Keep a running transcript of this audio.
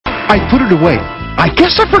I put it away. I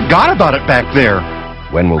guess I forgot about it back there.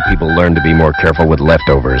 When will people learn to be more careful with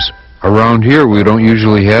leftovers? Around here, we don't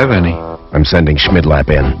usually have any. I'm sending Schmidlap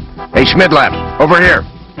in. Hey, Schmidlap, over here.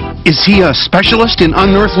 Is he a specialist in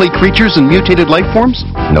unearthly creatures and mutated life forms?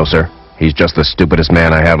 No, sir. He's just the stupidest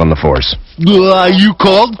man I have on the force. You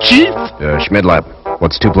called, Chief? Schmidlap,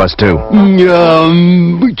 what's 2 plus 2?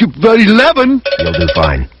 11. You'll do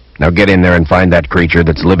fine. Now get in there and find that creature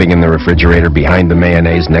that's living in the refrigerator behind the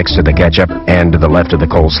mayonnaise next to the ketchup and to the left of the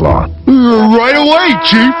coleslaw. Right away,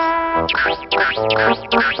 Chief.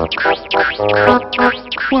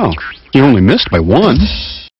 Well, you only missed by 1.